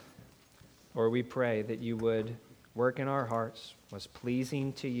Lord, we pray that you would work in our hearts, what's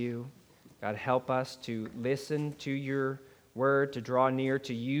pleasing to you. God, help us to listen to your word, to draw near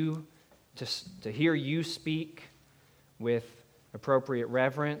to you, to hear you speak with appropriate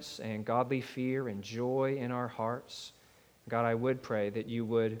reverence and godly fear and joy in our hearts. God, I would pray that you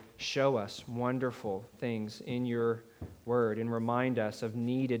would show us wonderful things in your word and remind us of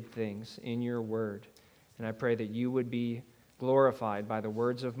needed things in your word. And I pray that you would be glorified by the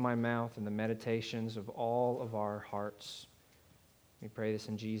words of my mouth and the meditations of all of our hearts. We pray this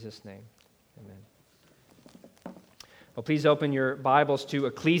in Jesus' name. Amen. Well, please open your Bibles to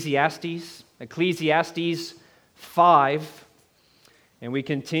Ecclesiastes 5, and we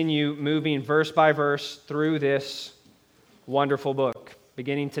continue moving verse by verse through this wonderful book,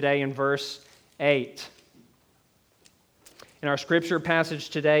 beginning today in verse 8. And our scripture passage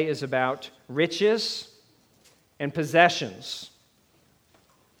today is about riches and possessions,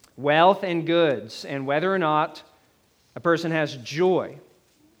 wealth and goods, and whether or not a person has joy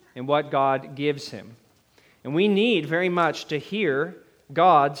in what God gives him. And we need very much to hear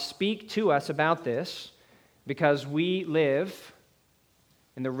God speak to us about this because we live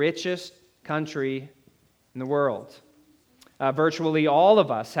in the richest country in the world. Virtually all of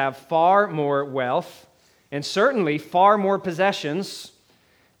us have far more wealth and certainly far more possessions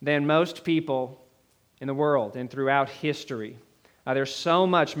than most people in the world and throughout history. There's so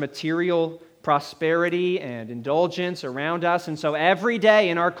much material prosperity and indulgence around us, and so every day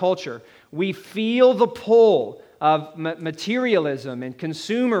in our culture, we feel the pull of materialism and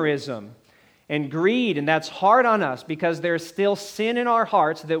consumerism and greed, and that's hard on us because there's still sin in our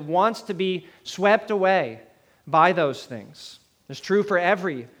hearts that wants to be swept away by those things. It's true for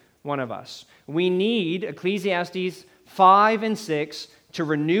every one of us. We need Ecclesiastes 5 and 6 to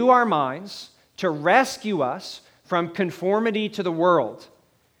renew our minds, to rescue us from conformity to the world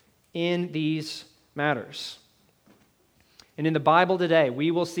in these matters. And in the Bible today, we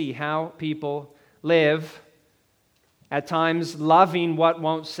will see how people live, at times loving what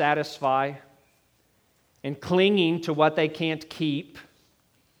won't satisfy and clinging to what they can't keep,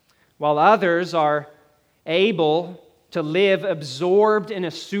 while others are able to live absorbed in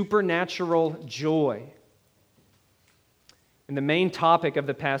a supernatural joy. And the main topic of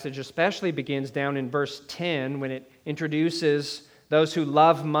the passage especially begins down in verse 10 when it introduces those who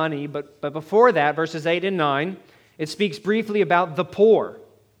love money. But before that, verses 8 and 9, it speaks briefly about the poor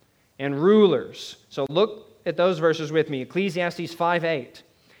and rulers. So look at those verses with me. Ecclesiastes 5:8.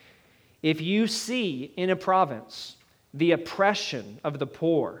 If you see in a province the oppression of the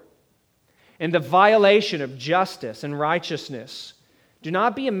poor and the violation of justice and righteousness, do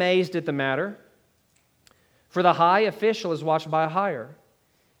not be amazed at the matter, for the high official is watched by a higher,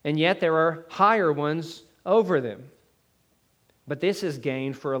 and yet there are higher ones over them. But this is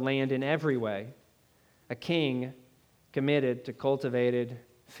gain for a land in every way, a king committed to cultivated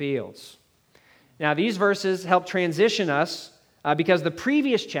fields. Now, these verses help transition us because the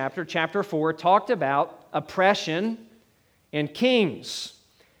previous chapter, chapter 4, talked about oppression and kings.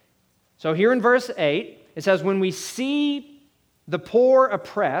 So here in verse 8, it says, when we see the poor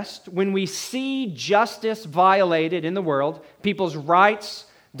oppressed, when we see justice violated in the world, people's rights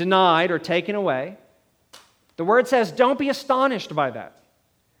denied or taken away, the word says, don't be astonished by that.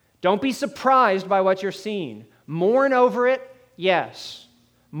 Don't be surprised by what you're seeing. Mourn over it, yes.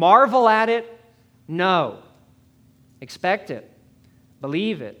 Marvel at it, no. Expect it.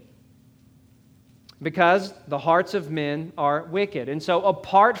 Believe it. Because the hearts of men are wicked. And so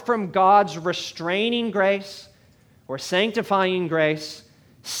apart from God's restraining grace or sanctifying grace,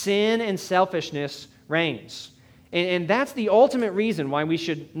 sin and selfishness reigns. And that's the ultimate reason why we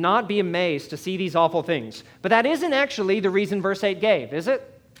should not be amazed to see these awful things. But that isn't actually the reason verse 8 gave, is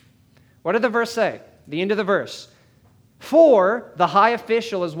it? What did the verse say? The end of the verse. For the high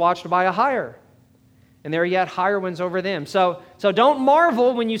official is watched by a higher, and there are yet higher ones over them. So don't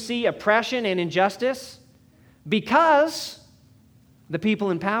marvel when you see oppression and injustice, because the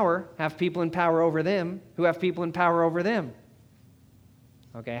people in power have people in power over them who have people in power over them.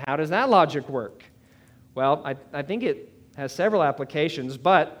 Okay, how does that logic work? Well, I think it has several applications,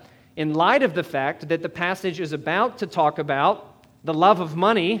 but in light of the fact that the passage is about to talk about the love of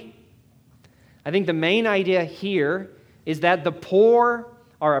money, I think the main idea here is that the poor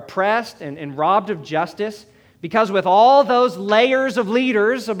are oppressed and robbed of justice because with all those layers of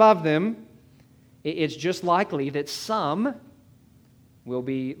leaders above them, it's just likely that some will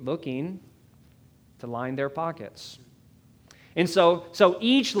be looking to line their pockets. And so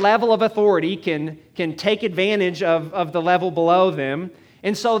each level of authority can take advantage of the level below them.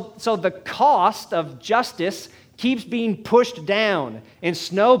 And so the cost of justice keeps being pushed down and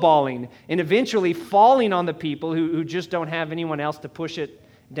snowballing and eventually falling on the people who just don't have anyone else to push it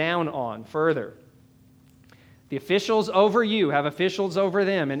down on further. The officials over you have officials over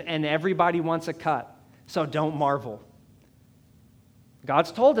them, and everybody wants a cut. So don't marvel.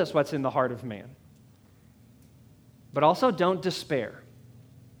 God's told us what's in the heart of man. But also don't despair,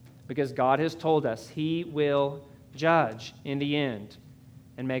 because God has told us He will judge in the end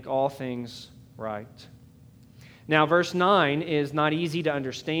and make all things right. Now, verse 9 is not easy to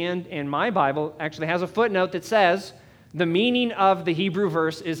understand, and my Bible actually has a footnote that says the meaning of the Hebrew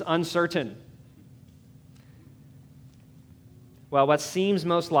verse is uncertain. Well, what seems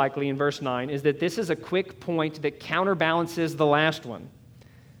most likely in verse 9 is that this is a quick point that counterbalances the last one.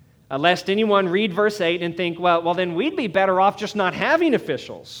 Lest anyone read verse 8 and think, well, then we'd be better off just not having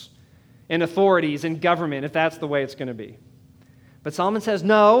officials and authorities and government if that's the way it's going to be. But Solomon says,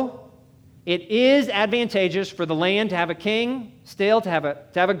 no, it is advantageous for the land to have a king, still to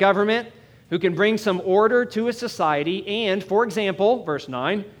have a government who can bring some order to a society and, for example, verse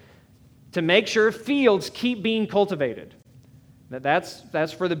 9, to make sure fields keep being cultivated.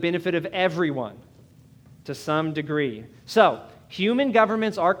 That's for the benefit of everyone to some degree. So, human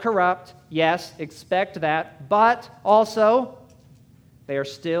governments are corrupt, yes, expect that, but also they are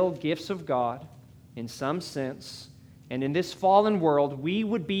still gifts of God in some sense, and in this fallen world, we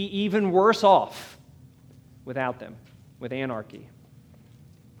would be even worse off without them, with anarchy.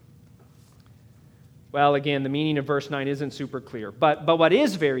 Well, again, the meaning of verse 9 isn't super clear, but what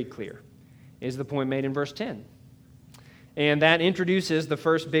is very clear is the point made in verse 10. And that introduces the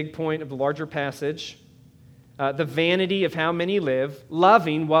first big point of the larger passage, the vanity of how many live,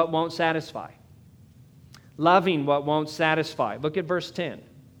 loving what won't satisfy. Loving what won't satisfy. Look at verse 10.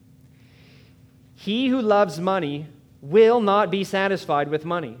 He who loves money will not be satisfied with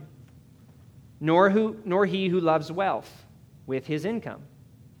money, nor he who loves wealth with his income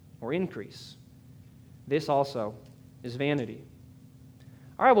or increase. This also is vanity.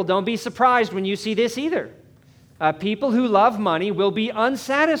 All right, well, don't be surprised when you see this either. People who love money will be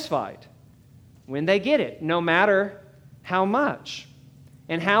unsatisfied when they get it, no matter how much.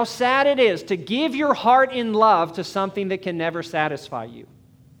 And how sad it is to give your heart in love to something that can never satisfy you.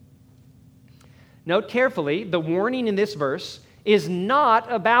 Note carefully, the warning in this verse is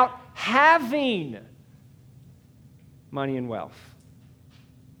not about having money and wealth.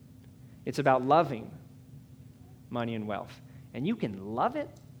 It's about loving money and wealth. And you can love it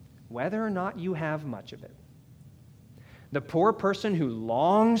whether or not you have much of it. The poor person who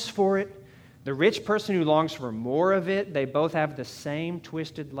longs for it, the rich person who longs for more of it, they both have the same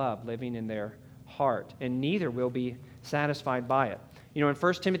twisted love living in their heart, and neither will be satisfied by it. You know, in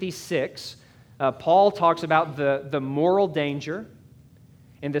 1 Timothy 6, Paul talks about the moral danger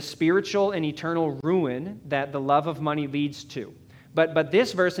and the spiritual and eternal ruin that the love of money leads to. But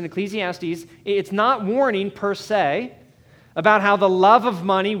this verse in Ecclesiastes, it's not warning per se about how the love of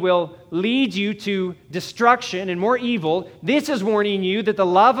money will lead you to destruction and more evil. This is warning you that the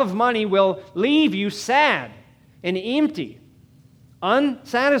love of money will leave you sad and empty,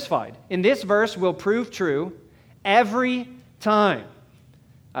 unsatisfied. And this verse will prove true every time.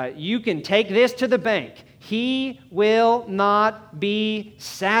 You can take this to the bank. He will not be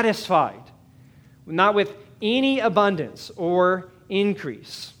satisfied, not with any abundance or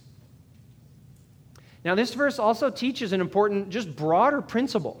increase. Now, this verse also teaches an important, just broader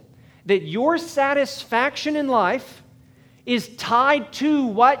principle, that your satisfaction in life is tied to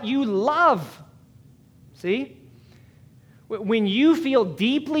what you love. See? When you feel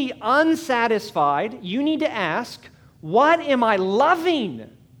deeply unsatisfied, you need to ask, what am I loving?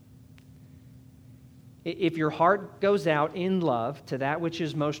 If your heart goes out in love to that which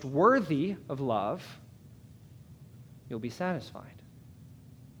is most worthy of love, you'll be satisfied.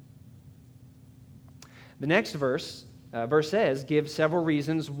 The next verse says, gives several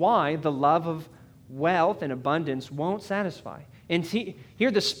reasons why the love of wealth and abundance won't satisfy. And here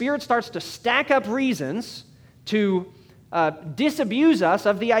the Spirit starts to stack up reasons to disabuse us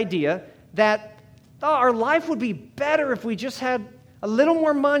of the idea that our life would be better if we just had a little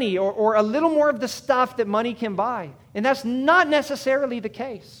more money or a little more of the stuff that money can buy. And that's not necessarily the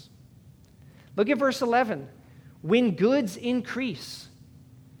case. Look at verse 11. When goods increase,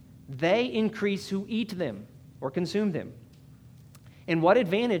 they increase who eat them or consume them. And what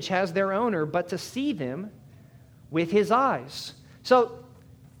advantage has their owner but to see them with his eyes? So,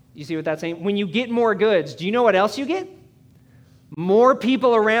 you see what that's saying? When you get more goods, do you know what else you get? More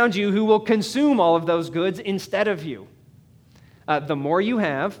people around you who will consume all of those goods instead of you. The more you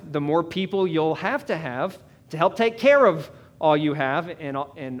have, the more people you'll have to help take care of all you have,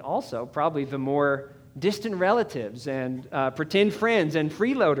 and also probably the more distant relatives and pretend friends and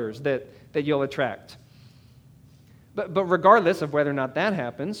freeloaders that you'll attract. But regardless of whether or not that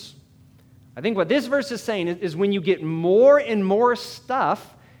happens, I think what this verse is saying is when you get more and more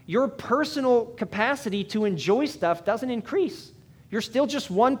stuff, your personal capacity to enjoy stuff doesn't increase. You're still just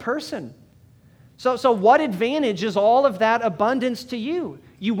one person. So what advantage is all of that abundance to you?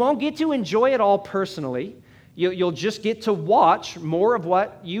 You won't get to enjoy it all personally. You'll just get to watch more of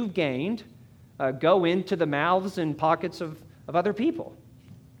what you've gained go into the mouths and pockets of other people.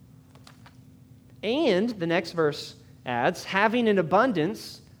 And the next verse adds, having an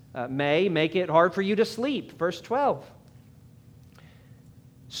abundance may make it hard for you to sleep. Verse 12.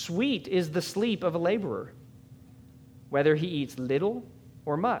 Sweet is the sleep of a laborer, whether he eats little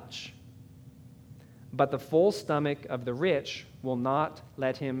or much. But the full stomach of the rich will not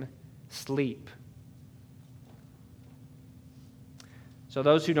let him sleep. So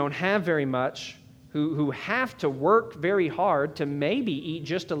those who don't have very much, who have to work very hard to maybe eat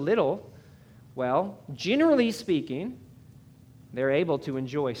just a little, well, generally speaking, they're able to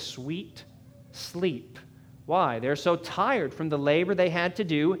enjoy sweet sleep. Why? They're so tired from the labor they had to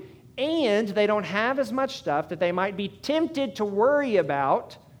do, and they don't have as much stuff that they might be tempted to worry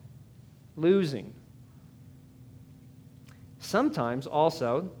about losing. Sometimes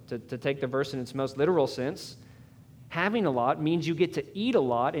also, to take the verse in its most literal sense, having a lot means you get to eat a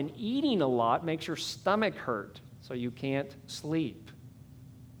lot, and eating a lot makes your stomach hurt, so you can't sleep.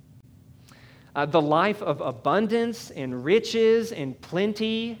 The life of abundance and riches and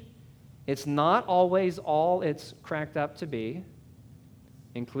plenty, it's not always all it's cracked up to be,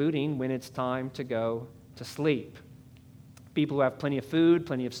 including when it's time to go to sleep. People who have plenty of food,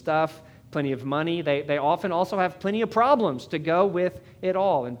 plenty of stuff, plenty of money, they often also have plenty of problems to go with it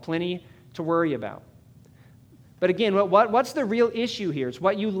all and plenty to worry about. But again, what's the real issue here? It's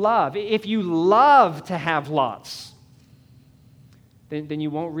what you love. If you love to have lots, then you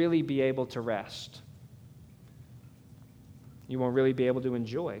won't really be able to rest. You won't really be able to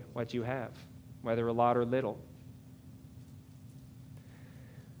enjoy what you have, whether a lot or little.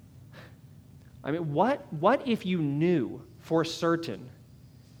 I mean, what if you knew for certain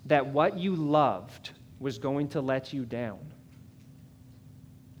that what you loved was going to let you down?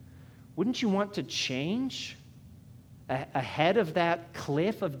 Wouldn't you want to change ahead of that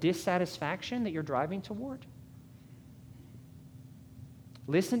cliff of dissatisfaction that you're driving toward?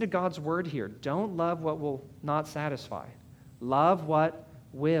 Listen to God's word here. Don't love what will not satisfy. Love what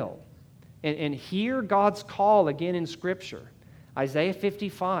will. And hear God's call again in Scripture. Isaiah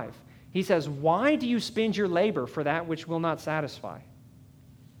 55. He says, why do you spend your labor for that which will not satisfy?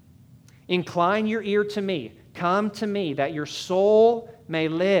 Incline your ear to me. Come to me, that your soul may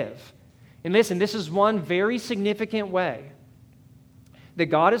live. And listen, this is one very significant way that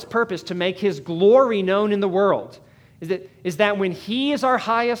God has purposed to make His glory known in the world. Is that when He is our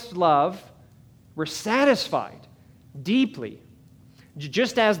highest love, we're satisfied deeply.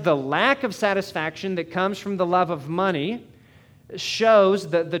 Just as the lack of satisfaction that comes from the love of money shows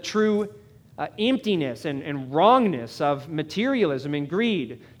the true emptiness and wrongness of materialism and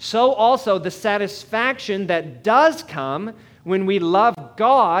greed, so also the satisfaction that does come when we love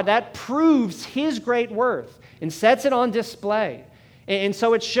God, that proves His great worth and sets it on display. And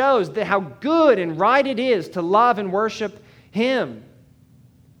so it shows that how good and right it is to love and worship Him.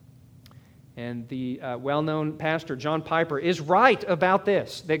 And the well-known pastor, John Piper, is right about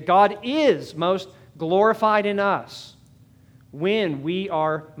this, that God is most glorified in us when we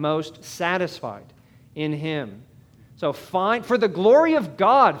are most satisfied in Him. So for the glory of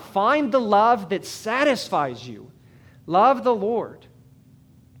God, find the love that satisfies you. Love the Lord.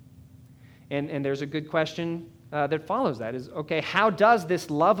 And there's a good question that follows that is, okay, how does this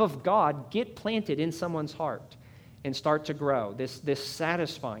love of God get planted in someone's heart and start to grow, this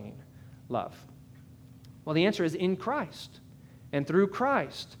satisfying love? Well, the answer is in Christ and through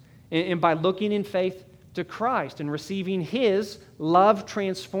Christ and by looking in faith to Christ and receiving His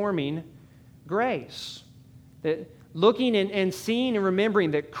love-transforming grace. That looking and seeing and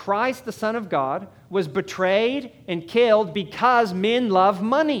remembering that Christ, the Son of God, was betrayed and killed because men love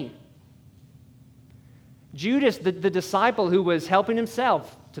money. Judas, the disciple who was helping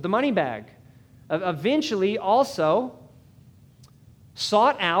himself to the money bag, eventually also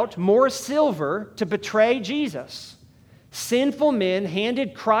sought out more silver to betray Jesus. Sinful men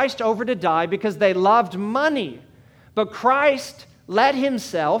handed Christ over to die because they loved money. But Christ let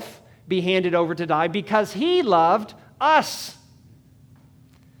Himself be handed over to die because He loved us.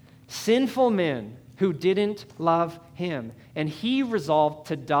 Sinful men who didn't love Him. And He resolved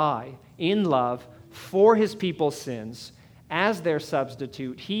to die in love for His people's sins as their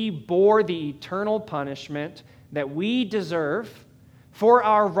substitute. He bore the eternal punishment that we deserve for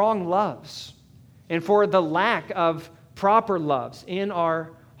our wrong loves and for the lack of proper loves in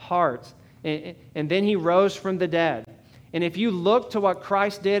our hearts. And then he rose from the dead. And if you look to what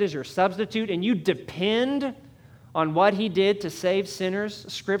Christ did as your substitute and you depend on what he did to save sinners,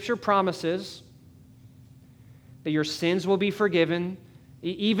 Scripture promises that your sins will be forgiven.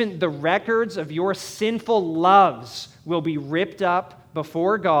 Even the records of your sinful loves will be ripped up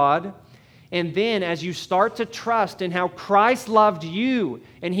before God. And then as you start to trust in how Christ loved you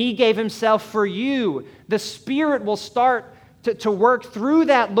and he gave himself for you, the Spirit will start to work through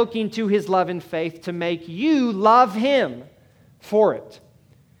that looking to his love and faith to make you love him for it.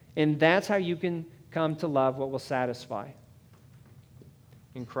 And that's how you can come to love what will satisfy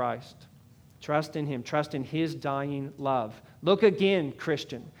in Christ. Trust in him. Trust in his dying love. Look again,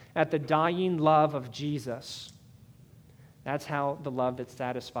 Christian, at the dying love of Jesus. That's how the love that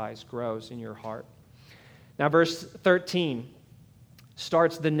satisfies grows in your heart. Now, verse 13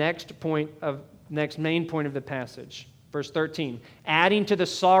 starts the next main point of the passage. Verse 13, adding to the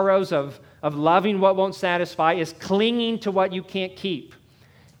sorrows of loving what won't satisfy is clinging to what you can't keep.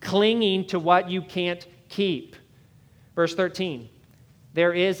 Clinging to what you can't keep. Verse 13,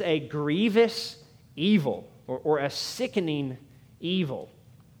 there is a grievous evil or a sickening evil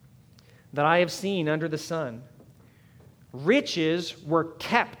that I have seen under the sun. Riches were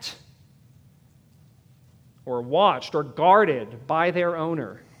kept or watched or guarded by their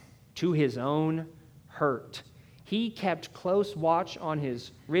owner to his own hurt. He kept close watch on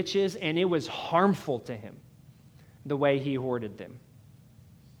his riches, and it was harmful to him the way he hoarded them.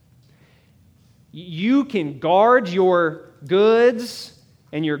 You can guard your goods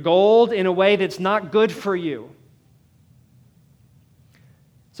and your gold in a way that's not good for you.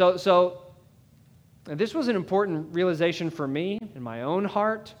 So this was an important realization for me in my own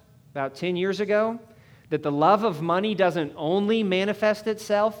heart about 10 years ago, that the love of money doesn't only manifest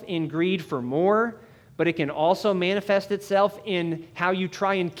itself in greed for more, but it can also manifest itself in how you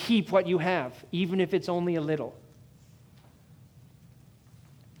try and keep what you have, even if it's only a little.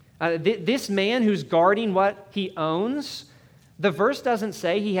 This man who's guarding what he owns, the verse doesn't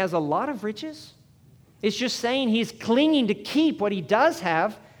say he has a lot of riches. It's just saying he's clinging to keep what he does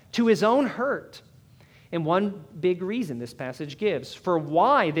have to his own hurt. And one big reason this passage gives for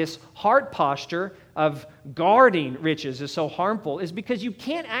why this heart posture of guarding riches is so harmful is because you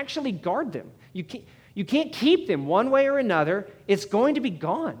can't actually guard them. You can't keep them one way or another. It's going to be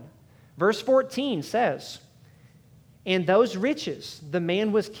gone. Verse 14 says, and those riches the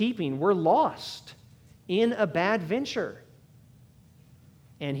man was keeping were lost in a bad venture.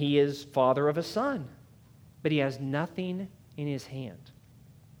 And he is father of a son, but he has nothing in his hand.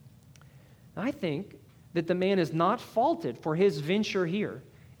 I think that the man is not faulted for his venture here.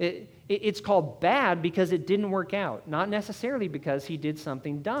 It's called bad because it didn't work out, not necessarily because he did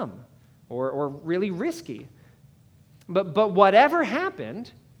something dumb or really risky. But whatever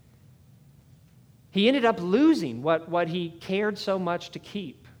happened, he ended up losing what he cared so much to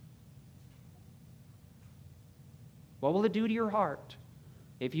keep. What will it do to your heart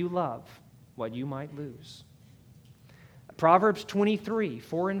if you love what you might lose? Proverbs 23,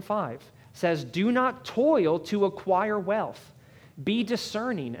 4 and 5 says, do not toil to acquire wealth. Be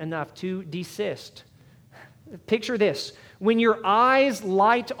discerning enough to desist. Picture this. When your eyes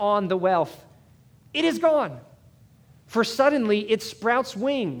light on the wealth, it is gone. For suddenly it sprouts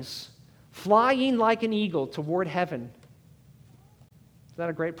wings, flying like an eagle toward heaven. Is that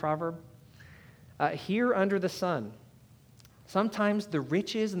a great proverb? Here under the sun, sometimes the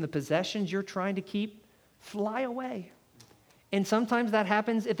riches and the possessions you're trying to keep fly away. And sometimes that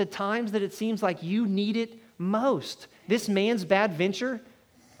happens at the times that it seems like you need it most. This man's bad venture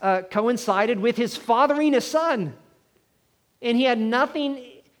coincided with his fathering a son. And he had nothing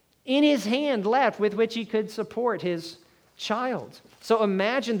in his hand left with which he could support his child. So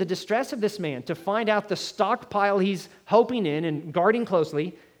imagine the distress of this man to find out the stockpile he's hoping in and guarding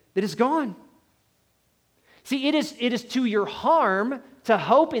closely that is gone. See, it is to your harm to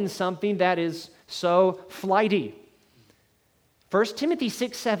hope in something that is so flighty. 1 Timothy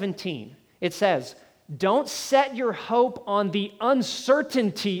 6:17, it says, don't set your hope on the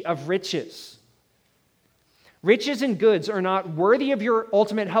uncertainty of riches. Riches and goods are not worthy of your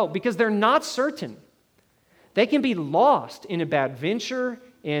ultimate hope because they're not certain. They can be lost in a bad venture,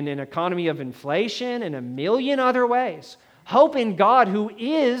 in an economy of inflation, and a million other ways. Hope in God who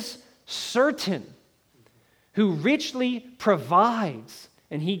is certain, who richly provides,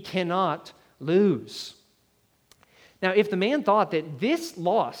 and he cannot lose. Now, if the man thought that this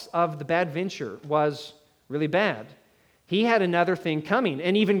loss of the bad venture was really bad, he had another thing coming.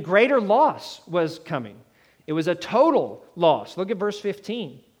 An even greater loss was coming. It was a total loss. Look at verse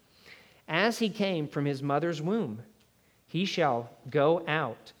 15. As he came from his mother's womb, he shall go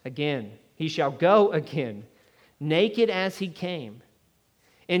out again. He shall go again, naked as he came,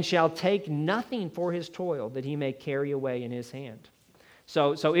 and shall take nothing for his toil that he may carry away in his hand.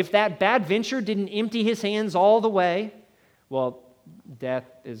 So if that bad venture didn't empty his hands all the way, well, death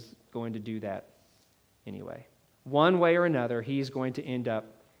is going to do that anyway. One way or another, he's going to end up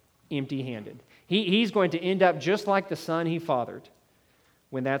empty-handed. He's going to end up just like the son he fathered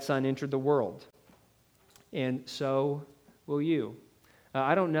when that son entered the world. And so will you.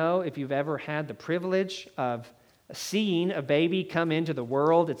 I don't know if you've ever had the privilege of seeing a baby come into the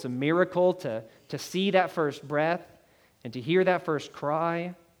world. It's a miracle to see that first breath and to hear that first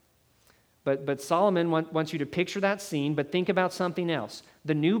cry. But Solomon wants you to picture that scene, but think about something else.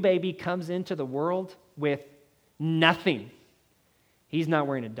 The new baby comes into the world with nothing. He's not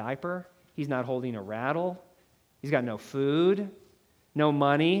wearing a diaper. He's not holding a rattle. He's got no food, no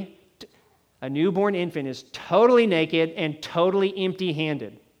money. A newborn infant is totally naked and totally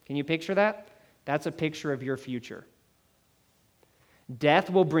empty-handed. Can you picture that? That's a picture of your future.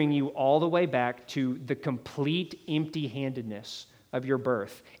 Death will bring you all the way back to the complete empty-handedness of your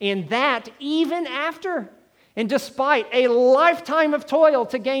birth. And that even after and despite a lifetime of toil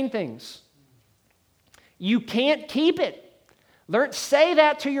to gain things. You can't keep it. Say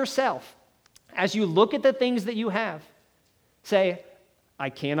that to yourself. As you look at the things that you have, say, I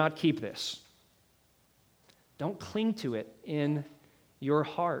cannot keep this. Don't cling to it in your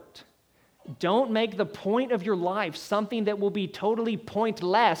heart. Don't make the point of your life something that will be totally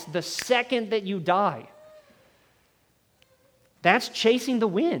pointless the second that you die. That's chasing the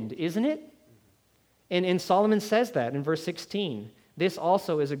wind, isn't it? And Solomon says that in verse 16. This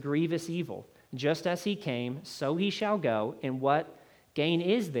also is a grievous evil. Just as he came, so he shall go, and what gain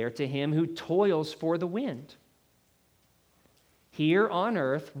is there to him who toils for the wind? Here on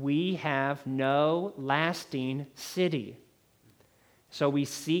earth, we have no lasting city. So we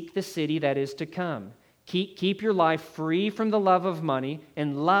seek the city that is to come. Keep your life free from the love of money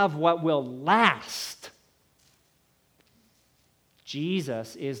and love what will last.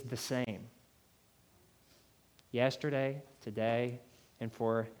 Jesus is the same. Yesterday, today, and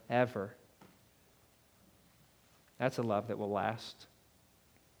forever. That's a love that will last.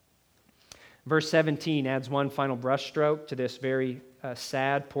 Verse 17 adds one final brushstroke to this very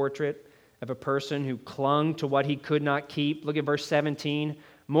sad portrait of a person who clung to what he could not keep. Look at verse 17.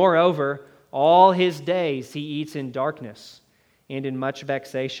 Moreover, all his days he eats in darkness and in much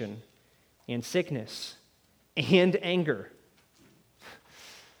vexation and sickness and anger.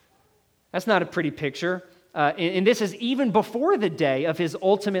 That's not a pretty picture. And this is even before the day of his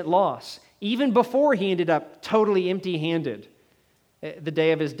ultimate loss, even before he ended up totally empty-handed, the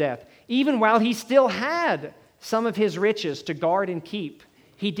day of his death. Even while he still had some of his riches to guard and keep,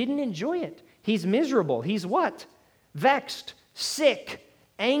 he didn't enjoy it. He's miserable. He's what? Vexed, sick,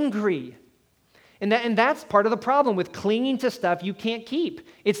 angry. And that's part of the problem with clinging to stuff you can't keep.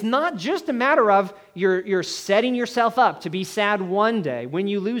 It's not just a matter of you're setting yourself up to be sad one day when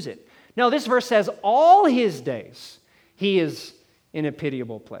you lose it. No, this verse says all his days he is in a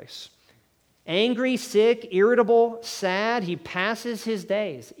pitiable place. Angry, sick, irritable, sad, he passes his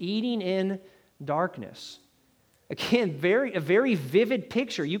days eating in darkness. Again, a very vivid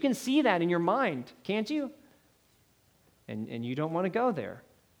picture. You can see that in your mind, can't you? And you don't want to go there,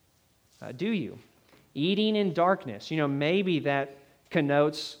 do you? Eating in darkness. Maybe that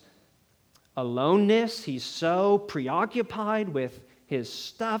connotes aloneness. He's so preoccupied with his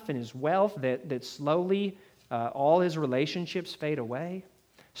stuff and his wealth that slowly all his relationships fade away.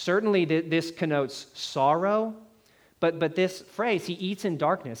 Certainly this connotes sorrow, but this phrase, he eats in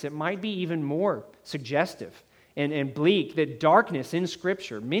darkness, it might be even more suggestive and bleak that darkness in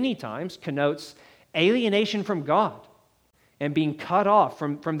Scripture many times connotes alienation from God and being cut off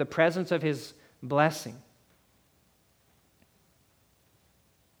from the presence of his blessing.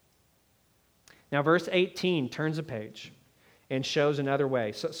 Now, verse 18 turns a page and shows another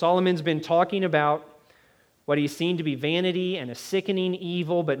way. So Solomon's been talking about what he's seen to be vanity and a sickening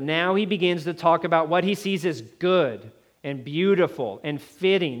evil, but now he begins to talk about what he sees as good and beautiful and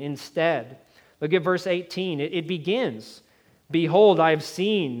fitting instead. Look at verse 18. It begins, behold, I have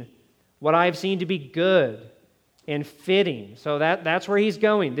seen what I have seen to be good and fitting. So that's where he's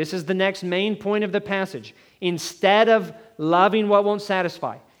going. This is the next main point of the passage. Instead of loving what won't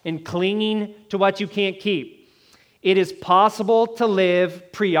satisfy and clinging to what you can't keep, it is possible to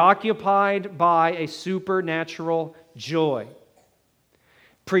live preoccupied by a supernatural joy.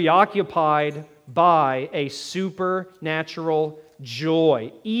 Preoccupied by a supernatural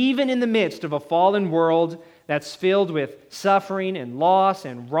joy, even in the midst of a fallen world that's filled with suffering and loss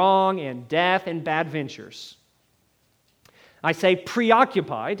and wrong and death and bad ventures. I say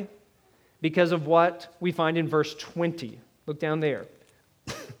preoccupied because of what we find in verse 20. Look down there.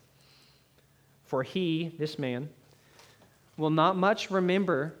 For he, this man, will not much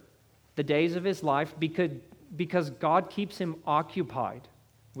remember the days of his life because God keeps him occupied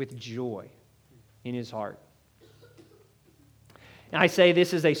with joy in his heart. And I say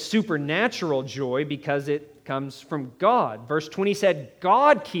this is a supernatural joy because it comes from God. Verse 20 said,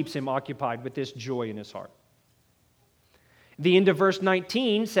 God keeps him occupied with this joy in his heart. The end of verse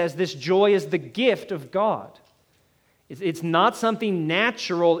 19 says this joy is the gift of God. It's not something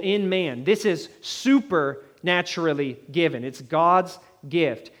natural in man. This is supernaturally given. It's God's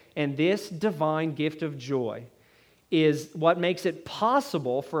gift. And this divine gift of joy is what makes it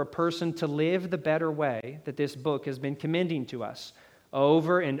possible for a person to live the better way that this book has been commending to us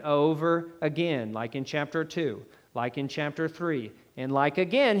over and over again, like in chapter 2, like in chapter 3, and like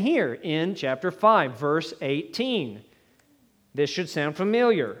again here in chapter 5, verse 18. This should sound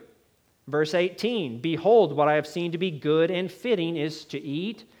familiar. Verse 18, behold, what I have seen to be good and fitting is to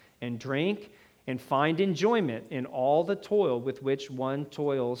eat and drink and find enjoyment in all the toil with which one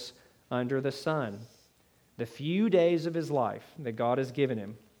toils under the sun. The few days of his life that God has given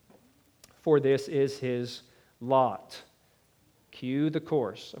him, for this is his lot. Cue the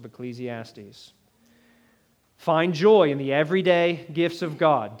course of Ecclesiastes. Find joy in the everyday gifts of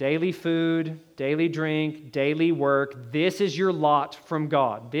God. Daily food, daily drink, daily work. This is your lot from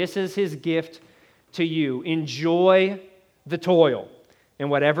God. This is his gift to you. Enjoy the toil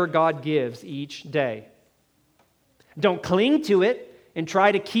and whatever God gives each day. Don't cling to it and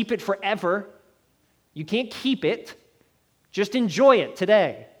try to keep it forever. You can't keep it. Just enjoy it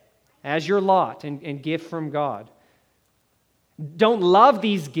today as your lot and gift from God. Don't love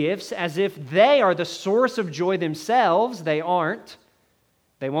these gifts as if they are the source of joy themselves. They aren't.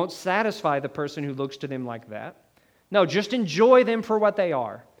 They won't satisfy the person who looks to them like that. No, just enjoy them for what they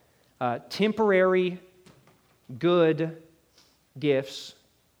are. Temporary, good gifts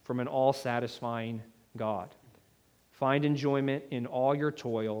from an all-satisfying God. Find enjoyment in all your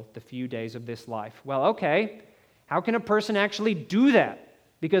toil the few days of this life. Well, okay, how can a person actually do that?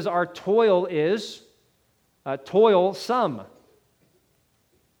 Because our toil is toilsome.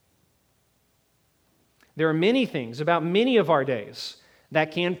 There are many things about many of our days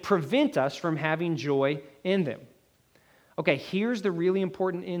that can prevent us from having joy in them. Okay, here's the really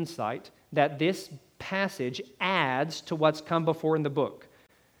important insight that this passage adds to what's come before in the book.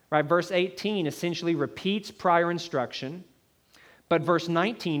 Right, verse 18 essentially repeats prior instruction, but verse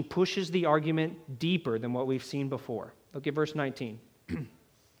 19 pushes the argument deeper than what we've seen before. Look at verse 19.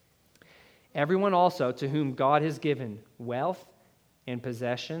 Everyone also to whom God has given wealth and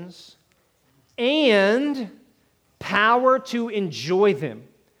possessions and power to enjoy them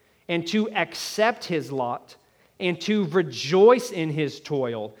and to accept his lot and to rejoice in his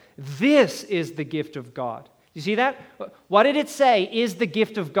toil, this is the gift of God. You see that? What did it say is the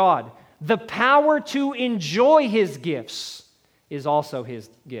gift of God? The power to enjoy his gifts is also his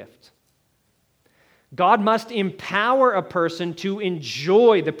gift. God must empower a person to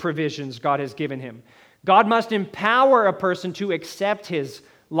enjoy the provisions God has given him. God must empower a person to accept his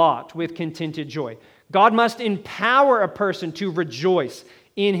lot with contented joy. God must empower a person to rejoice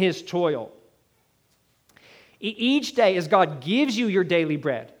in his toil. Each day, as God gives you your daily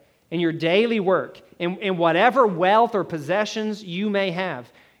bread and your daily work and whatever wealth or possessions you may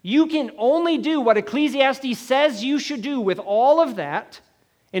have, you can only do what Ecclesiastes says you should do with all of that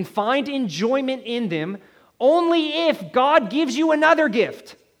and find enjoyment in them only if God gives you another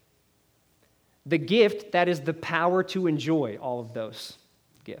gift. The gift that is the power to enjoy all of those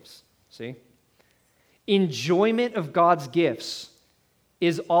gifts. See? Enjoyment of God's gifts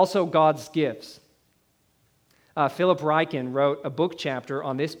is also God's gifts. Philip Ryken wrote a book chapter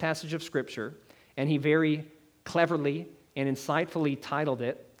on this passage of Scripture, and he very cleverly and insightfully titled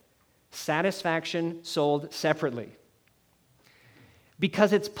it, Satisfaction Sold Separately.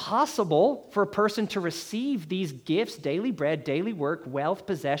 Because it's possible for a person to receive these gifts, daily bread, daily work, wealth,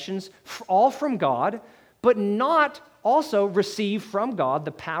 possessions, all from God, but not also receive from God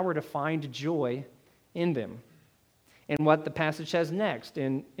the power to find joy in them. And what the passage says next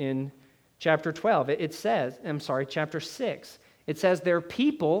in chapter 12, chapter 6, it says there are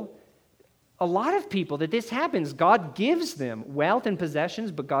people, a lot of people that this happens. God gives them wealth and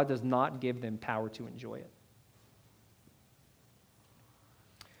possessions, but God does not give them power to enjoy it.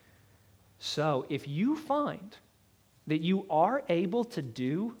 So if you find that you are able to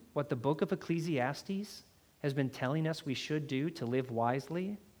do what the book of Ecclesiastes has been telling us we should do to live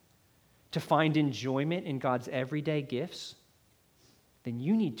wisely, to find enjoyment in God's everyday gifts, then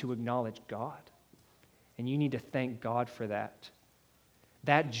you need to acknowledge God. And you need to thank God for that.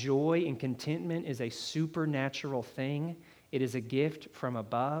 That joy and contentment is a supernatural thing. It is a gift from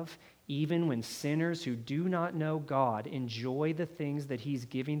above. Even when sinners who do not know God enjoy the things that He's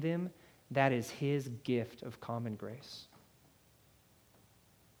giving them, that is His gift of common grace.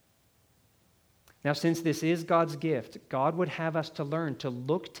 Now, since this is God's gift, God would have us to learn to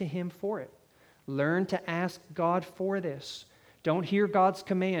look to Him for it. Learn to ask God for this. Don't hear God's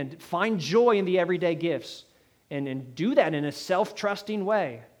command. Find joy in the everyday gifts and do that in a self-trusting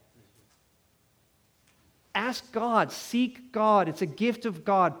way. Ask God. Seek God. It's a gift of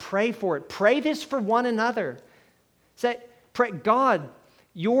God. Pray for it. Pray this for one another. Pray, God,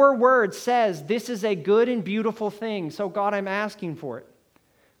 your word says this is a good and beautiful thing, so God, I'm asking for it.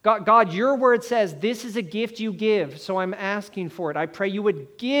 God, your word says this is a gift you give, so I'm asking for it. I pray you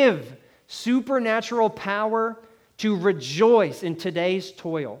would give supernatural power to rejoice in today's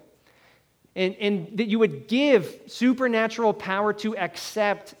toil. And that you would give supernatural power to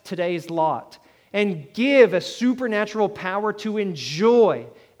accept today's lot. And give a supernatural power to enjoy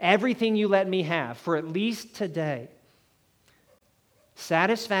everything you let me have for at least today.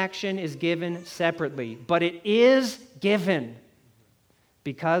 Satisfaction is given separately, but it is given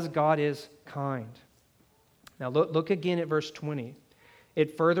because God is kind. Now look again at verse 20.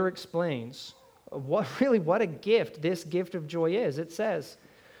 It further explains what a gift this gift of joy is. It says,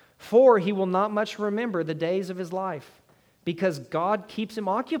 "For he will not much remember the days of his life, because God keeps him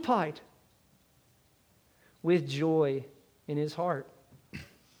occupied with joy in his heart."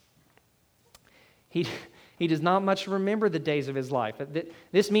 He does not much remember the days of his life.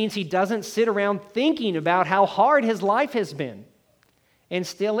 This means he doesn't sit around thinking about how hard his life has been and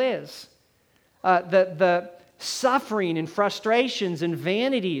still is. The suffering and frustrations and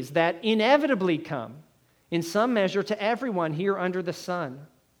vanities that inevitably come in some measure to everyone here under the sun.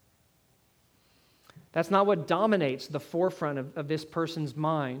 That's not what dominates the forefront of this person's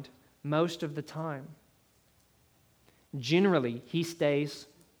mind most of the time. Generally, he stays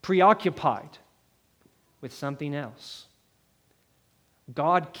preoccupied with something else.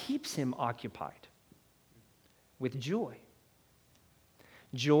 God keeps him occupied with joy.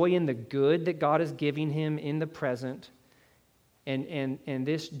 Joy in the good that God is giving him in the present, and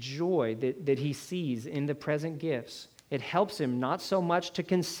this joy that he sees in the present gifts, it helps him not so much to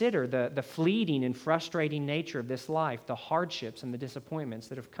consider the fleeting and frustrating nature of this life, the hardships and the disappointments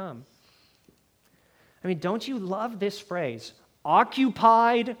that have come. I mean, don't you love this phrase?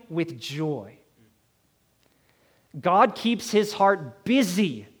 Occupied with joy. God keeps his heart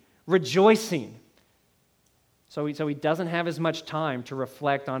busy, rejoicing. So he doesn't have as much time to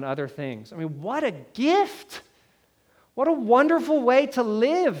reflect on other things. I mean, what a gift! What a wonderful way to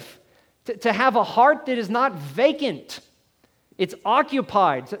live, to have a heart that is not vacant. It's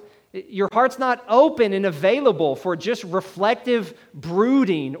occupied. Your heart's not open and available for just reflective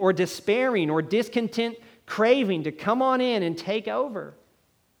brooding or despairing or discontent craving to come on in and take over.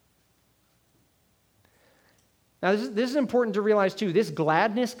 Now, this is important to realize, too. This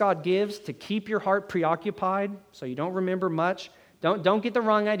gladness God gives to keep your heart preoccupied so you don't remember much. Don't get the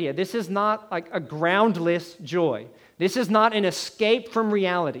wrong idea. This is not like a groundless joy. This is not an escape from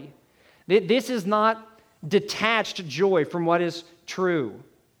reality. This is not detached joy from what is true.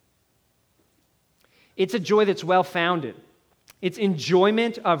 It's a joy that's well-founded. It's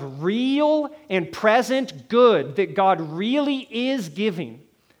enjoyment of real and present good that God really is giving.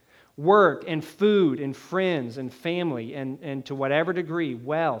 Work and food and friends and family and to whatever degree,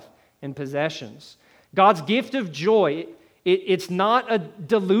 wealth and possessions. God's gift of joy, it's not a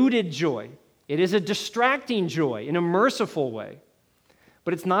diluted joy. It is a distracting joy in a merciful way.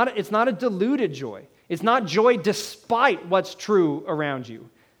 But it's not a diluted joy. It's not joy despite what's true around you.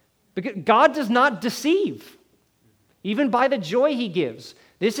 Because God does not deceive, even by the joy he gives.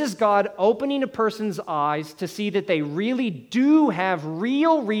 This is God opening a person's eyes to see that they really do have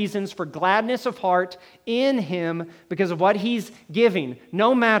real reasons for gladness of heart in him because of what he's giving,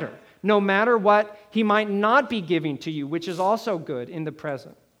 no matter what he might not be giving to you, which is also good in the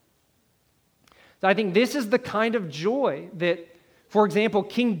present. So I think this is the kind of joy that, for example,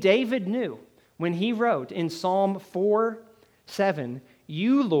 King David knew when he wrote in Psalm 4:7,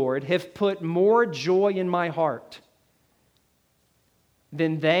 "You, Lord, have put more joy in my heart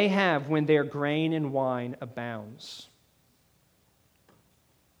than they have when their grain and wine abounds."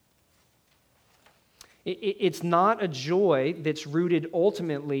 It's not a joy that's rooted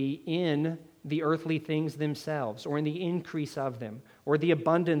ultimately in the earthly things themselves, or in the increase of them, or the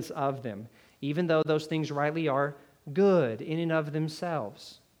abundance of them, even though those things rightly are good in and of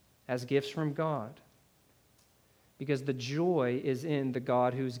themselves, as gifts from God, because the joy is in the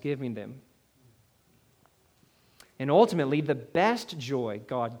God who's giving them. And ultimately, the best joy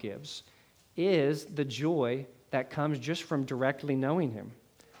God gives is the joy that comes just from directly knowing Him.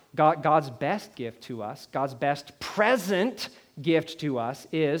 God's best gift to us, God's best present gift to us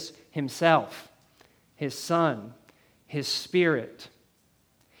is Himself, His Son, His Spirit.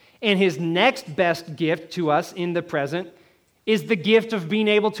 And His next best gift to us in the present is the gift of being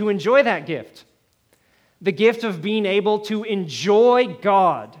able to enjoy that gift. The gift of being able to enjoy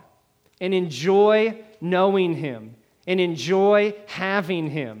God and enjoy knowing Him and enjoy having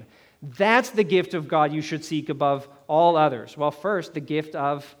Him. That's the gift of God you should seek above all others. Well, first, the gift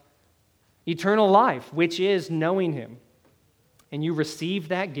of eternal life, which is knowing Him. And you receive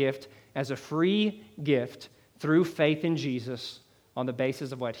that gift as a free gift through faith in Jesus on the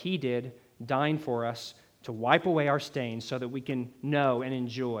basis of what He did, dying for us to wipe away our stains so that we can know and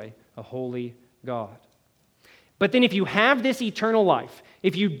enjoy a holy God. But then if you have this eternal life,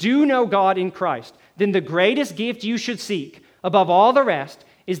 if you do know God in Christ, then the greatest gift you should seek above all the rest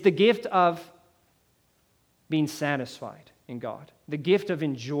is the gift of being satisfied in God, the gift of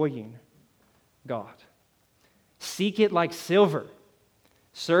enjoying God. Seek it like silver.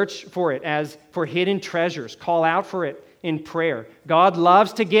 Search for it as for hidden treasures. Call out for it in prayer. God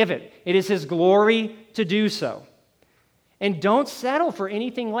loves to give it. It is His glory to do so. And don't settle for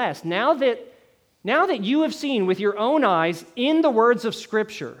anything less. Now that you have seen with your own eyes in the words of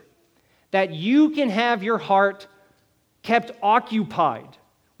Scripture that you can have your heart kept occupied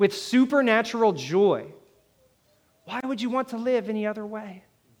with supernatural joy, why would you want to live any other way?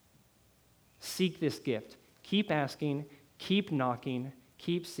 Seek this gift. Keep asking, keep knocking,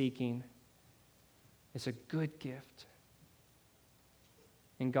 keep seeking. It's a good gift.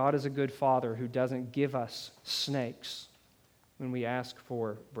 And God is a good Father who doesn't give us snakes when we ask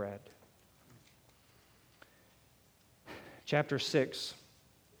for bread. Chapter 6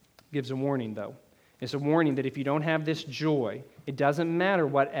 gives a warning, though. It's a warning that if you don't have this joy, it doesn't matter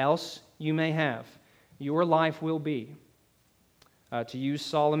what else you may have. Your life will be, to use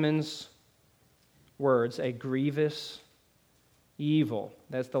Solomon's words, a grievous evil.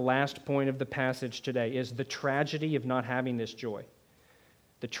 That's the last point of the passage today, is the tragedy of not having this joy.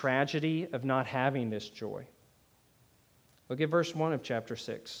 The tragedy of not having this joy. Look at verse 1 of chapter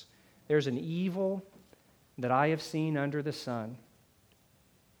 6. There's an evil that I have seen under the sun,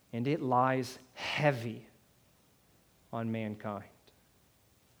 and it lies heavy on mankind.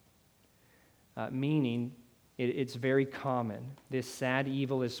 Meaning, it's very common. This sad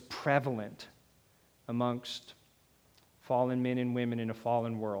evil is prevalent amongst fallen men and women in a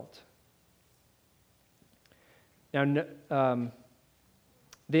fallen world. Now,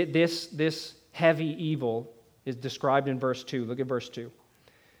 this heavy evil is described in verse 2. Look at verse 2.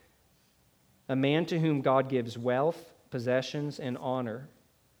 A man to whom God gives wealth, possessions, and honor,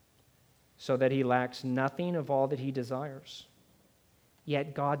 so that he lacks nothing of all that he desires.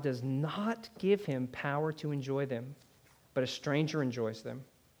 Yet God does not give him power to enjoy them, but a stranger enjoys them.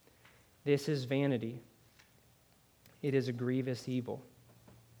 This is vanity. It is a grievous evil.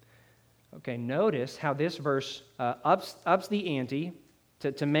 Okay, notice how this verse ups the ante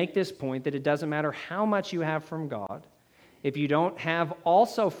to make this point that it doesn't matter how much you have from God. If you don't have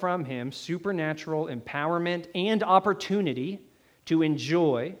also from Him supernatural empowerment and opportunity to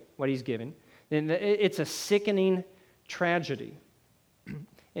enjoy what He's given, then it's a sickening tragedy.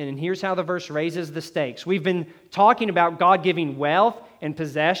 And here's how the verse raises the stakes. We've been talking about God giving wealth and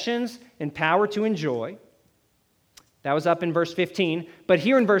possessions and power to enjoy. That was up in verse 15. But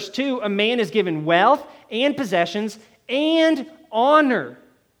here in verse 2, a man is given wealth and possessions and honor.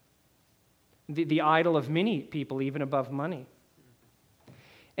 The idol of many people, even above money.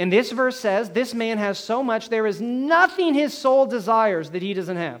 And this verse says, this man has so much, there is nothing his soul desires that he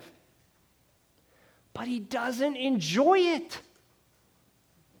doesn't have. But he doesn't enjoy it.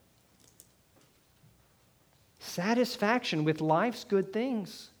 Satisfaction with life's good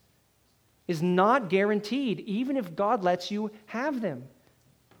things is not guaranteed, even if God lets you have them.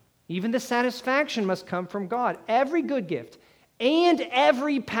 Even the satisfaction must come from God. Every good gift and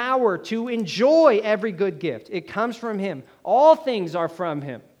every power to enjoy every good gift, it comes from Him. All things are from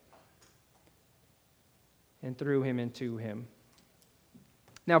Him and through Him and to Him.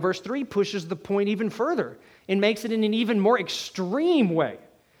 Now, verse 3 pushes the point even further and makes it in an even more extreme way.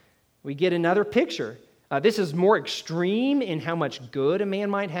 We get another picture. This is more extreme in how much good a man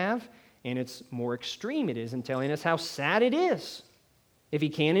might have, and it's more extreme it is in telling us how sad it is. if he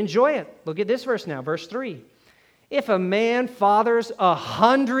can't enjoy it. Look at this verse now, verse 3. If a man fathers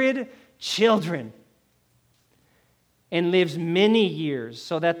 100 children and lives many years,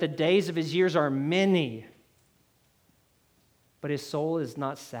 so that the days of his years are many, but his soul is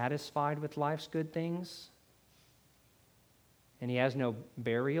not satisfied with life's good things, and he has no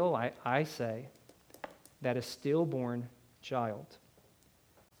burial, I say that a stillborn child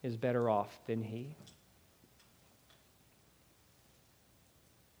is better off than he.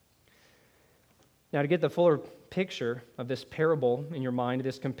 Now, to get the fuller picture of this parable in your mind,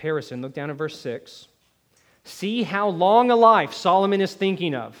 this comparison, look down at verse 6. See how long a life Solomon is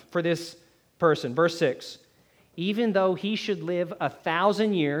thinking of for this person. Verse 6. Even though he should live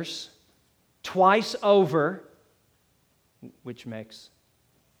 1,000 years, twice over, which makes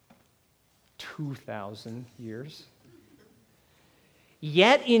 2,000 years,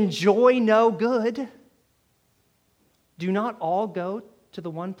 yet enjoy no good, do not all go to the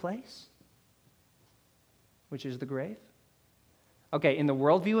one place, which is the grave? Okay, in the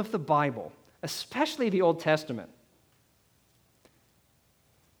worldview of the Bible, especially the Old Testament,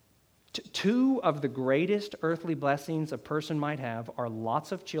 two of the greatest earthly blessings a person might have are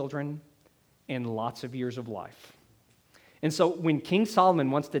lots of children and lots of years of life. And so when King Solomon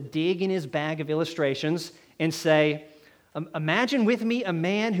wants to dig in his bag of illustrations and say, imagine with me a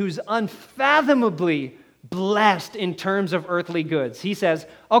man who's unfathomably blessed in terms of earthly goods. He says,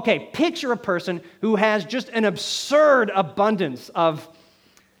 okay, picture a person who has just an absurd abundance of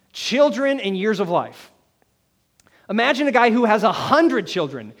children and years of life. Imagine a guy who has 100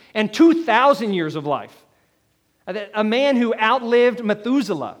 children and 2,000 years of life. A man who outlived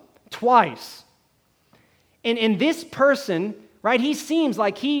Methuselah twice. And this person, right, he seems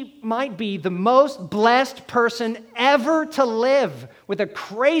like he might be the most blessed person ever to live with a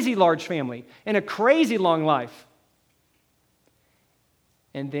crazy large family and a crazy long life.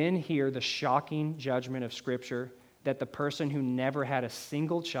 And then hear the shocking judgment of Scripture that the person who never had a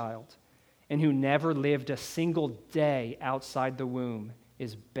single child and who never lived a single day outside the womb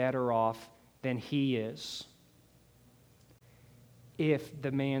is better off than he is if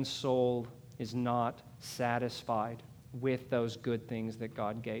the man's soul is not satisfied with those good things that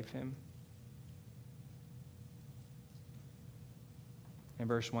God gave him. And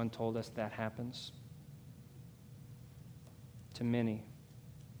verse 1 told us that happens to many.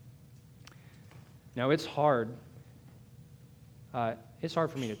 Now, it's hard. It's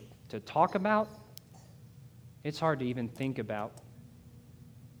hard for me to talk about. It's hard to even think about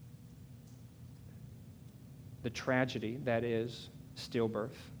the tragedy that is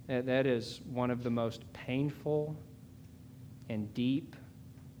stillbirth. That is one of the most painful and deep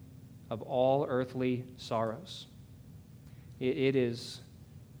of all earthly sorrows. It's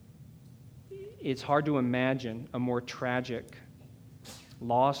hard to imagine a more tragic,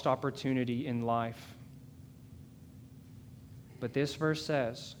 lost opportunity in life. But this verse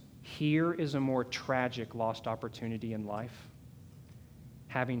says, here is a more tragic lost opportunity in life,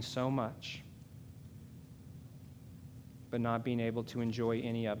 having so much, but not being able to enjoy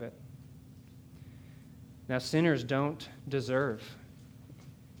any of it. Now, sinners don't deserve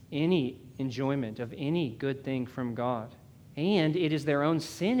any enjoyment of any good thing from God, and it is their own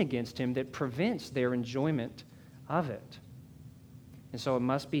sin against Him that prevents their enjoyment of it. And so it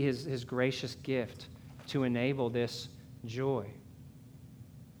must be His gracious gift to enable this joy.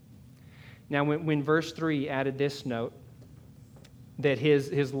 Now, when verse 3 added this note, that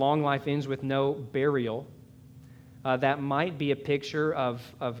his long life ends with no burial, that might be a picture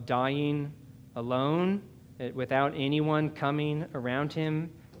of dying alone, without anyone coming around him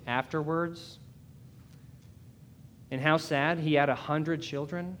afterwards. And how sad, he had 100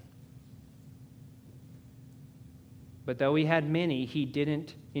 children. But though he had many, he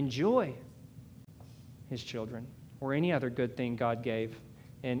didn't enjoy his children or any other good thing God gave.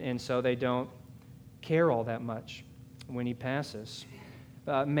 And so they don't care all that much when he passes.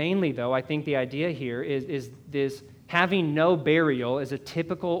 Mainly, though, I think the idea here is this having no burial is a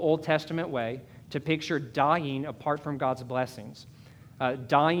typical Old Testament way to picture dying apart from God's blessings,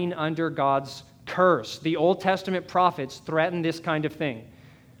 dying under God's curse. The Old Testament prophets threaten this kind of thing,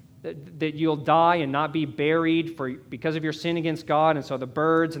 that you'll die and not be buried because of your sin against God, and so the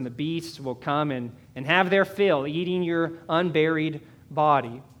birds and the beasts will come and have their fill, eating your unburied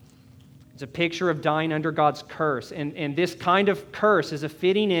body. It's a picture of dying under God's curse, and this kind of curse is a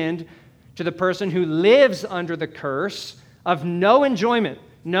fitting end to the person who lives under the curse of no enjoyment,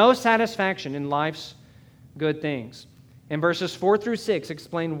 no satisfaction in life's good things. And verses 4 through 6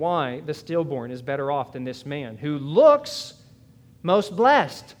 explain why the stillborn is better off than this man who looks most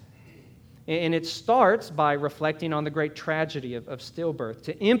blessed. And it starts by reflecting on the great tragedy of stillbirth,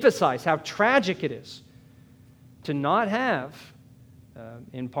 to emphasize how tragic it is to not have,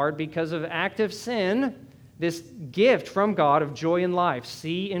 in part because of active sin, this gift from God of joy and life.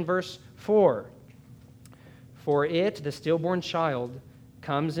 See in verse 4. For it, the stillborn child,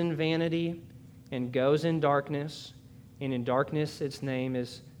 comes in vanity and goes in darkness, and in darkness its name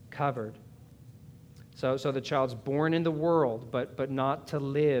is covered. So the child's born in the world, but not to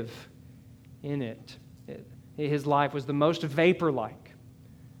live in it. His life was the most vapor-like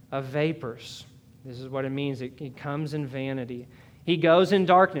of vapors. This is what it means. He comes in vanity. He goes in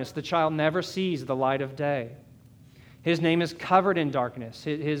darkness. The child never sees the light of day. His name is covered in darkness.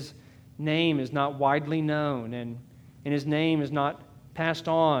 His name is not widely known, and his name is not passed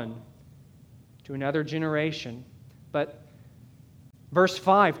on to another generation. But verse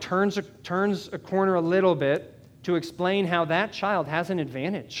 5 turns a corner a little bit to explain how that child has an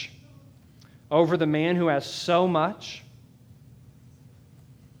advantage over the man who has so much.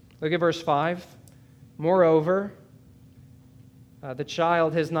 Look at verse 5. Moreover, the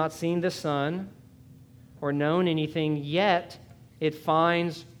child has not seen the sun or known anything, yet it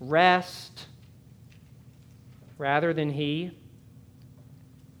finds rest rather than he.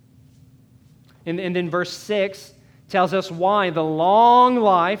 And then verse 6 tells us why the long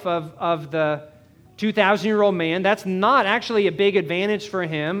life of the 2,000-year-old man, that's not actually a big advantage for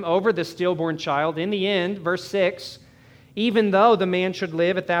him over the stillborn child. In the end, verse 6, even though the man should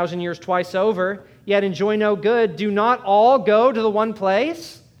live 1,000 years twice over, yet enjoy no good, do not all go to the one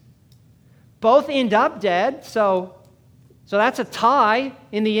place? Both end up dead, so that's a tie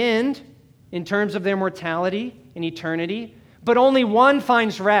in the end in terms of their mortality and eternity. But only one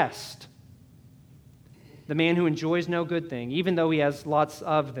finds rest. The man who enjoys no good thing, even though he has lots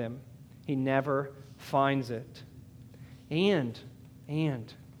of them, he never finds it. And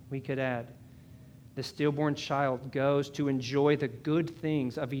we could add, the stillborn child goes to enjoy the good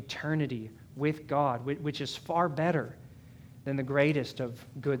things of eternity with God, which is far better than the greatest of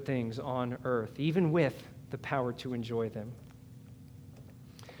good things on earth, even with the power to enjoy them.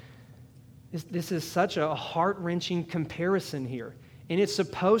 This is such a heart-wrenching comparison here, and it's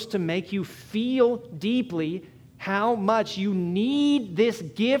supposed to make you feel deeply how much you need this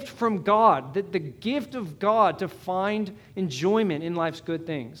gift from God, the gift of God to find enjoyment in life's good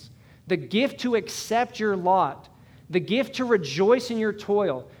things, the gift to accept your lot, the gift to rejoice in your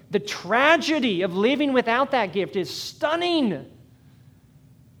toil. The tragedy of living without that gift is stunning.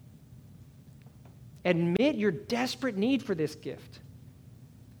 Admit your desperate need for this gift.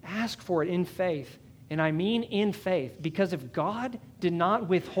 Ask for it in faith. And I mean in faith, because if God did not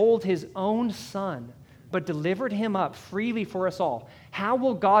withhold his own Son, but delivered him up freely for us all, how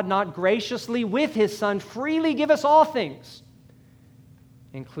will God not graciously with his Son freely give us all things,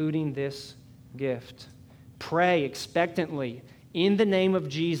 including this gift? Pray expectantly in the name of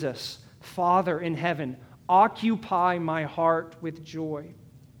Jesus. Father in heaven, occupy my heart with joy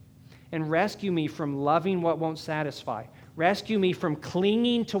and rescue me from loving what won't satisfy. Rescue me from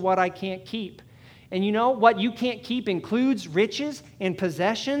clinging to what I can't keep. And you know what you can't keep includes riches and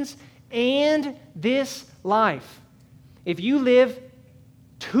possessions and this life. If you live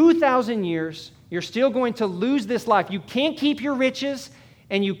 2,000 years, you're still going to lose this life. You can't keep your riches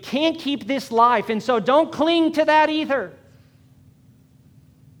and you can't keep this life. And so don't cling to that either.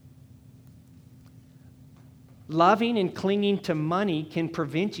 Loving and clinging to money can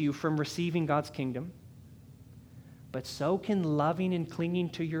prevent you from receiving God's kingdom, but so can loving and clinging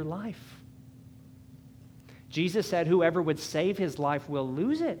to your life. Jesus said, whoever would save his life will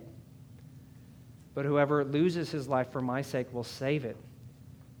lose it, but whoever loses his life for my sake will save it.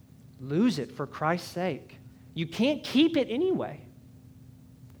 Lose it for Christ's sake. You can't keep it anyway.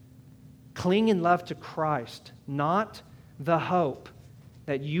 Cling in love to Christ, not the hope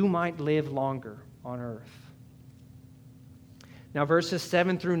that you might live longer on earth. Now, verses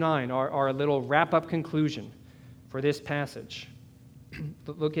 7 through 9 are a little wrap-up conclusion for this passage.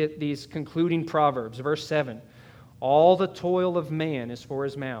 Look at these concluding proverbs. Verse 7, all the toil of man is for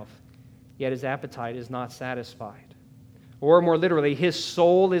his mouth, yet his appetite is not satisfied. Or more literally, his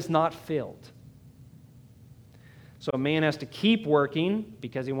soul is not filled. So a man has to keep working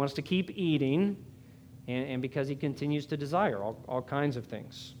because he wants to keep eating and because he continues to desire all kinds of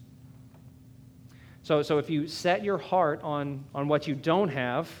things. So if you set your heart on what you don't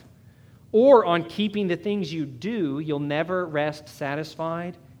have or on keeping the things you do, you'll never rest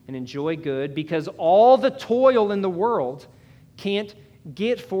satisfied and enjoy good because all the toil in the world can't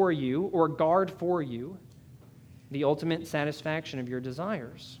get for you or guard for you the ultimate satisfaction of your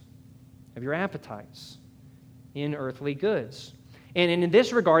desires, of your appetites in earthly goods. And in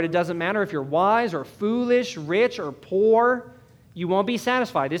this regard, it doesn't matter if you're wise or foolish, rich or poor, you won't be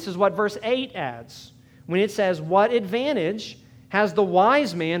satisfied. This is what verse 8 adds when it says, "What advantage has the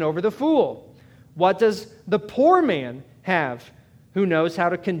wise man over the fool? What does the poor man have who knows how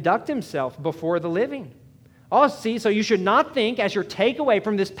to conduct himself before the living?" Oh, see, so you should not think as your takeaway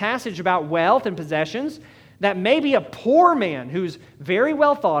from this passage about wealth and possessions that maybe a poor man who's very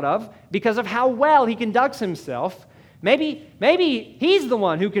well thought of because of how well he conducts himself, maybe he's the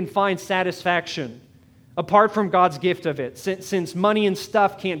one who can find satisfaction apart from God's gift of it, since money and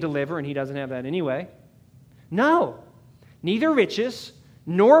stuff can't deliver and he doesn't have that anyway. No, neither riches,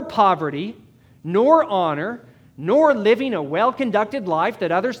 nor poverty, nor honor, nor living a well-conducted life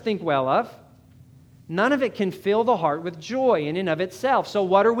that others think well of, none of it can fill the heart with joy in and of itself. So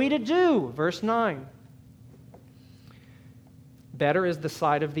what are we to do? Verse 9. Better is the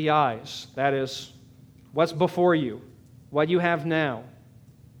sight of the eyes. That is, what's before you, what you have now.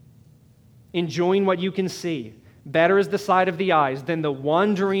 Enjoying what you can see. Better is the sight of the eyes than the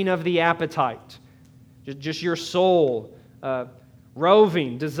wandering of the appetite. Just your soul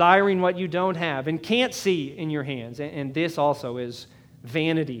roving, desiring what you don't have and can't see in your hands. And this also is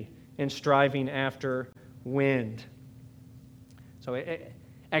vanity and striving after wind. So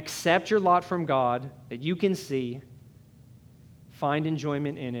accept your lot from God that you can see. Find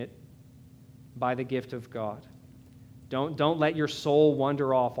enjoyment in it by the gift of God. Don't let your soul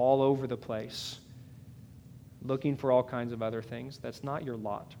wander off all over the place looking for all kinds of other things. That's not your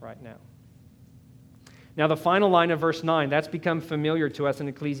lot right now. Now, the final line of verse 9, that's become familiar to us in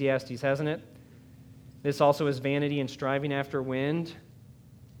Ecclesiastes, hasn't it? This also is vanity and striving after wind.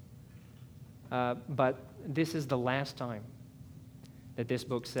 But this is the last time that this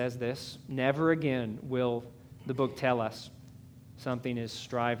book says this. Never again will the book tell us something is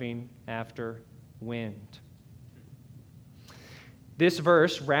striving after wind. This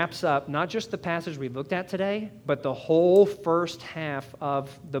verse wraps up not just the passage we looked at today, but the whole first half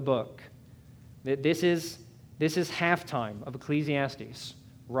of the book. This is halftime of Ecclesiastes,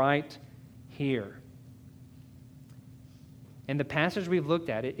 right here. And the passage we've looked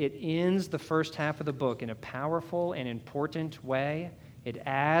at, it ends the first half of the book in a powerful and important way. It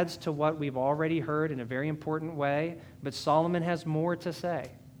adds to what we've already heard in a very important way, but Solomon has more to say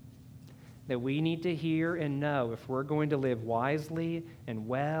that we need to hear and know if we're going to live wisely and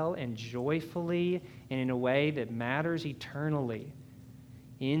well and joyfully and in a way that matters eternally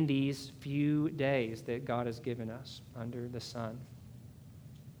in these few days that God has given us under the sun.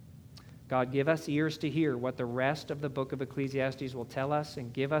 God, give us ears to hear what the rest of the book of Ecclesiastes will tell us,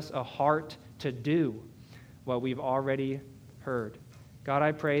 and give us a heart to do what we've already heard. God,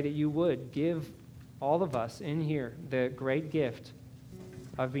 I pray that you would give all of us in here the great gift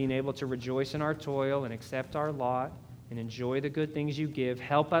of being able to rejoice in our toil and accept our lot and enjoy the good things you give.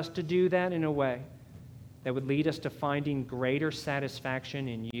 Help us to do that in a way that would lead us to finding greater satisfaction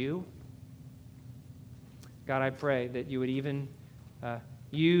in you. God, I pray that you would even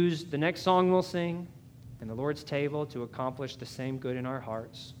use the next song we'll sing and the Lord's table to accomplish the same good in our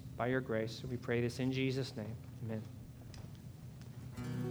hearts by your grace. We pray this in Jesus' name. Amen.